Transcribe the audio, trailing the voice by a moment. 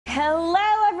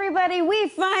Hello, everybody. We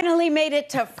finally made it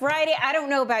to Friday. I don't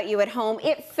know about you at home.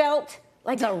 It felt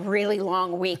like a really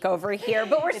long week over here,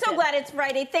 but we're so glad it's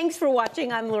Friday. Thanks for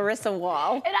watching. I'm Larissa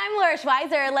Wall. And I'm Laura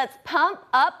Schweizer. Let's pump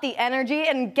up the energy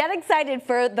and get excited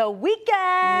for the weekend.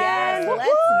 Yes, let's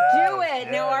do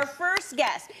it. Now, our first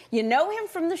guest, you know him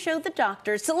from the show The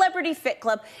Doctor, Celebrity Fit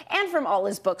Club, and from all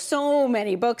his books. So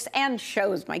many books and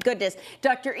shows, my goodness.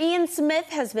 Dr. Ian Smith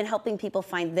has been helping people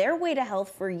find their way to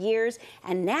health for years,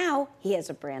 and now he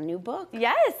has a brand new book.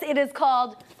 Yes, it is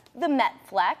called The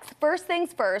Metflex. First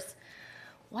things first.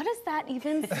 What does that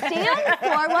even stand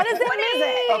for? What does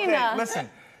it mean? Okay, listen.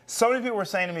 So many people were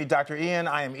saying to me, Dr. Ian,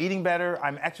 I am eating better,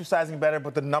 I'm exercising better,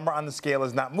 but the number on the scale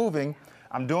is not moving.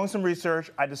 I'm doing some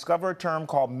research. I discovered a term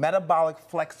called metabolic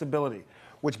flexibility,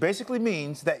 which basically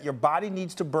means that your body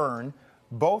needs to burn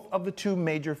both of the two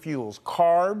major fuels,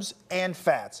 carbs and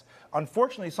fats.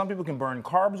 Unfortunately, some people can burn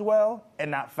carbs well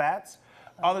and not fats.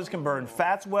 Others can burn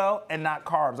fats well and not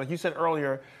carbs. Like you said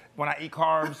earlier, when I eat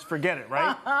carbs, forget it,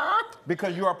 right?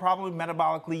 Because you are probably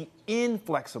metabolically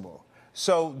inflexible.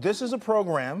 So this is a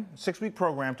program, 6-week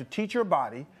program, to teach your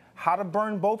body how to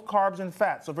burn both carbs and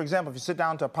fats. So for example, if you sit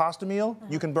down to a pasta meal,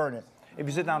 you can burn it. If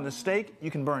you sit down to a steak, you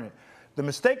can burn it. The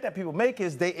mistake that people make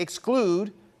is they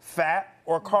exclude fat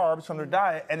or carbs from their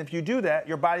diet, and if you do that,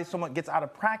 your body somewhat gets out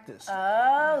of practice.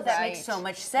 Oh, that makes so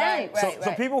much sense.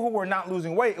 So people who were not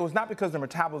losing weight, it was not because their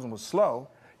metabolism was slow,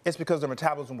 it's because their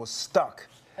metabolism was stuck.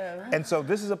 And so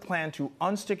this is a plan to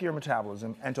unstick your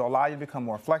metabolism and to allow you to become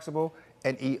more flexible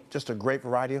and eat just a great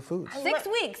variety of foods. 6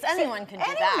 weeks, anyone can do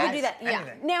Anyone that. can do that. Yeah.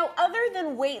 Now, other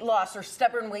than weight loss or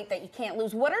stubborn weight that you can't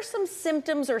lose, what are some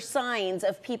symptoms or signs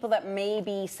of people that may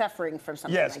be suffering from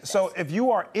something like this? So if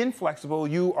you are inflexible,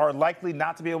 you are likely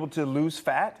not to be able to lose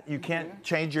fat. You can't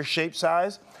change your shape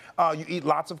size. You eat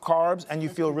lots of carbs and you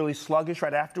feel really sluggish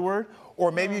right afterward.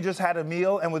 Or maybe you just had a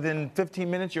meal and within 15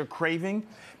 minutes you're craving.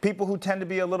 People who tend to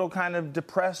be a little kind of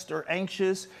depressed or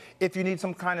anxious, if you need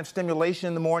some kind of stimulation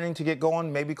in the morning to get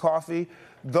going, maybe coffee,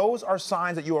 those are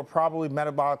signs that you are probably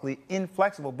metabolically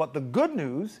inflexible. But the good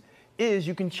news is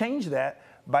you can change that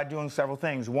by doing several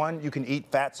things. One, you can eat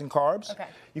fats and carbs. Okay.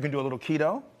 You can do a little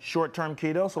keto, short-term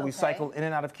keto, so we cycle in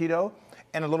and out of keto,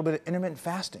 and a little bit of intermittent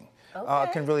fasting.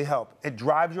 Can really help. It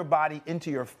drives your body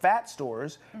into your fat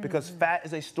stores because fat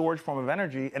is a storage form of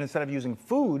energy, and instead of using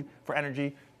food for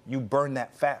energy, you burn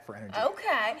that fat for energy.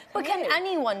 Okay, but can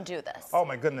anyone do this? Oh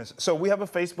my goodness. So we have a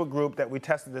Facebook group that we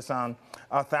tested this on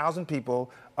 1,000 people,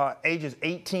 ages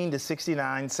 18 to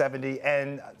 69, 70,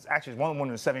 and actually one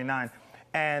woman was 79.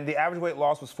 And the average weight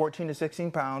loss was 14 to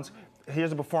 16 pounds.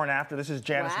 Here's a before and after. This is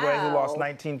Janice Way, who lost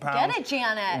 19 pounds. Get it,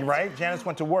 Janet. Right? Janice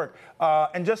went to work.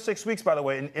 In just 6 weeks, by the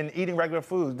way, in eating regular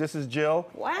food. This is Jill.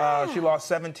 Wow. She lost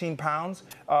 17 pounds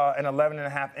and 11 and a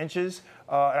half inches.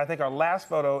 And I think our last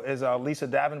photo is Lisa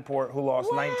Davenport, who lost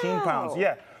 19 pounds.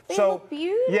 Yeah. They look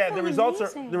beautiful. Yeah, the results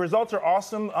amazing. are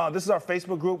awesome. This is our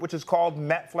Facebook group, which is called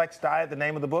Metflex Diet, the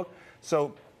name of the book.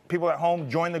 So people at home,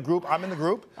 join the group. I'm in the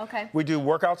group. Okay. We do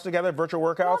workouts together, virtual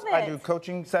workouts. Love I it. do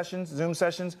coaching sessions, Zoom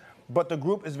sessions. But the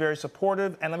group is very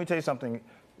supportive. And let me tell you something.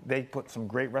 They put some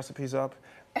great recipes up.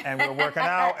 And we're working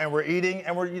out, and we're eating,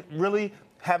 and we're really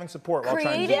having support while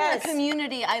trying to do Creating a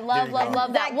community. I love, There you love, go.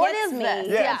 love that. That What gets is me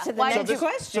this? to the Why next did you-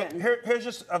 question. So here's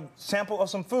just a sample of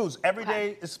some foods. Every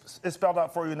day is spelled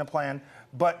out for you in the plan.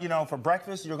 But, you know, for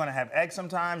breakfast, you're going to have eggs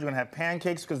sometimes. You're going to have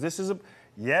pancakes because this is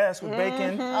with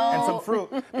bacon and some fruit.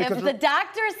 If the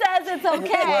doctor says it's okay.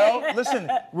 Well, listen,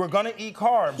 we're going to eat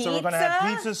carbs. So we're going to have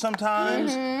Pizza? pizzas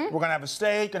sometimes. We're going to have a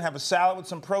steak, going to have a salad with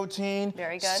some protein.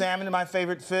 Very good. Salmon, my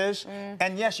favorite fish.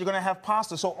 And yes, you're going to have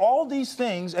pasta. So all these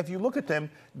things, if you look at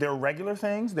them, they're regular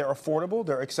things, they're affordable,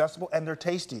 they're accessible, and they're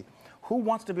tasty. Who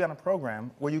wants to be on a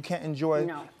program where you can't enjoy,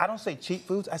 I don't say cheap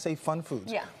foods, I say fun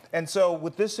foods. Yeah. And so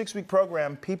with this 6-week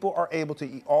program, people are able to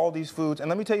eat all these foods. And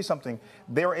let me tell you something,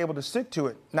 they were able to stick to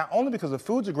it, not only because the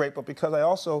foods are great, but because I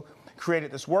also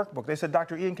created this workbook. They said,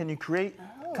 Dr. Ian, can you create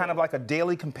kind of like a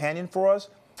daily companion for us?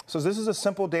 So this is a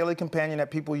simple daily companion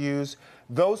that people use.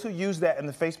 Those who use that in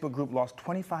the Facebook group lost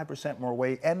 25% more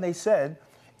weight, and they said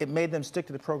it made them stick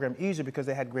to the program easier because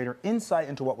they had greater insight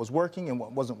into what was working and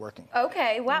what wasn't working.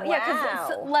 Okay, wow. Yeah,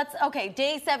 Wow. because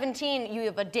day 17, you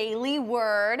have a daily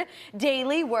word,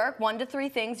 daily work, 1 to 3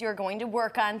 things you're going to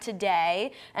work on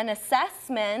today, an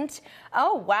assessment.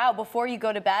 Oh, wow, before you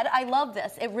go to bed. I love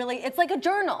this. It's like a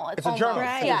journal. It's a journal,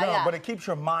 Right. it's a journal, but it keeps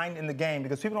your mind in the game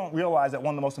because people don't realize that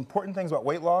one of the most important things about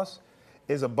weight loss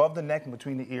is above the neck and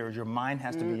between the ears. Your mind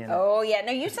has to be in it. Oh, yeah.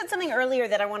 Now, you said something earlier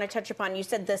that I want to touch upon. You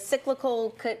said the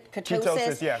cyclical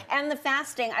ketosis yeah. and the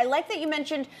fasting. I like that you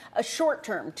mentioned a short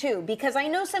term, too, because I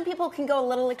know some people can go a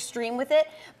little extreme with it,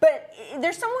 but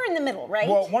there's somewhere in the middle, right?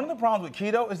 Well, one of the problems with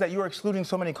keto is that you're excluding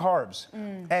so many carbs.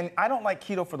 And I don't like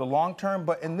keto for the long term,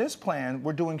 but in this plan,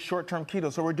 we're doing short-term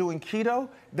keto. So we're doing keto,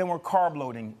 then we're carb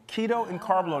loading. Keto and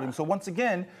carb loading. So once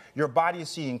again, your body is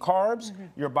seeing carbs,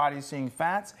 your body is seeing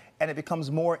fats, and it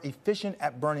becomes more efficient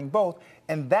at burning both.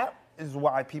 And that is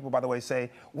why people, by the way, say,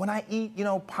 when I eat,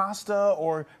 pasta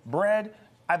or bread,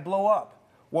 I blow up.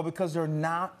 Well, because they're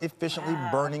not efficiently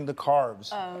burning the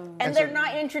carbs. And they're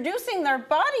not introducing their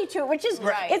body to it, which is,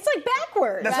 it's like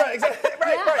backwards. That's right, exactly.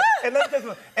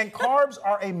 Right. And carbs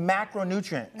are a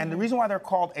macronutrient. And the reason why they're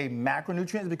called a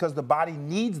macronutrient is because the body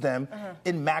needs them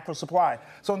in macro supply.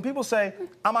 So when people say,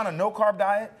 I'm on a no-carb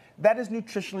diet, that is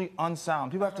nutritionally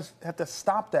unsound. People have to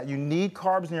stop that. You need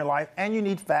carbs in your life, and you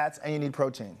need fats, and you need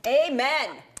protein. Amen.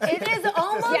 It is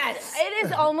almost it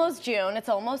is almost June. It's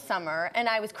almost summer, and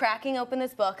I was cracking open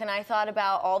this book, and I thought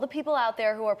about all the people out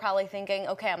there who are probably thinking,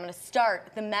 okay, I'm going to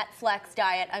start the MetFlex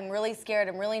diet. I'm really scared.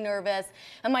 I'm really nervous.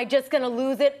 Am I just going to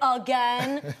lose it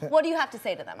again? What do you have to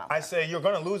say to them? I say you're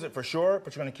going to lose it for sure,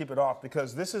 but you're going to keep it off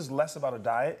because this is less about a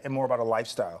diet and more about a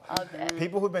lifestyle. Okay.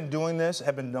 People who've been doing this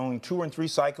have been doing 2 and 3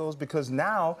 cycles because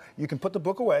now you can put the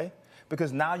book away.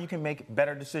 Because now you can make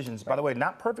better decisions. By the way,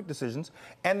 not perfect decisions.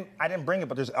 And I didn't bring it,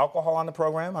 but there's alcohol on the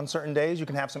program. On certain days, you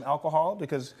can have some alcohol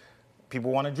because people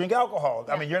want to drink alcohol.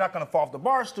 I mean, you're not going to fall off the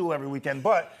bar stool every weekend,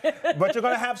 but you're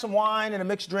going to have some wine and a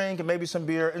mixed drink and maybe some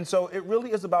beer. And so it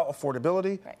really is about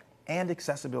affordability and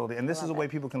accessibility. And this is a way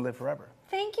people can live forever.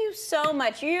 Thank you so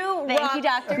much. You Thank rock. you,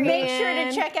 Dr. Make Ian. sure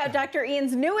to check out Dr.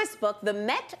 Ian's newest book, The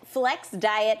MetFlex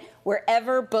Diet,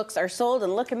 wherever books are sold,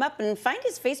 and look him up and find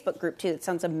his Facebook group, too. It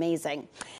sounds amazing.